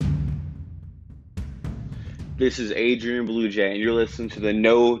This is Adrian Blue Jay, and you're listening to the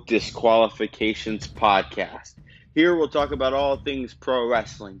No Disqualifications podcast. Here we'll talk about all things pro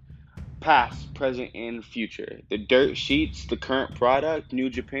wrestling, past, present, and future. The dirt sheets, the current product,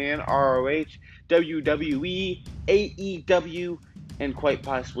 New Japan, ROH, WWE, AEW, and quite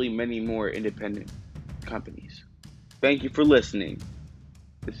possibly many more independent companies. Thank you for listening.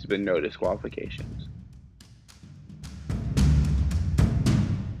 This has been No Disqualifications.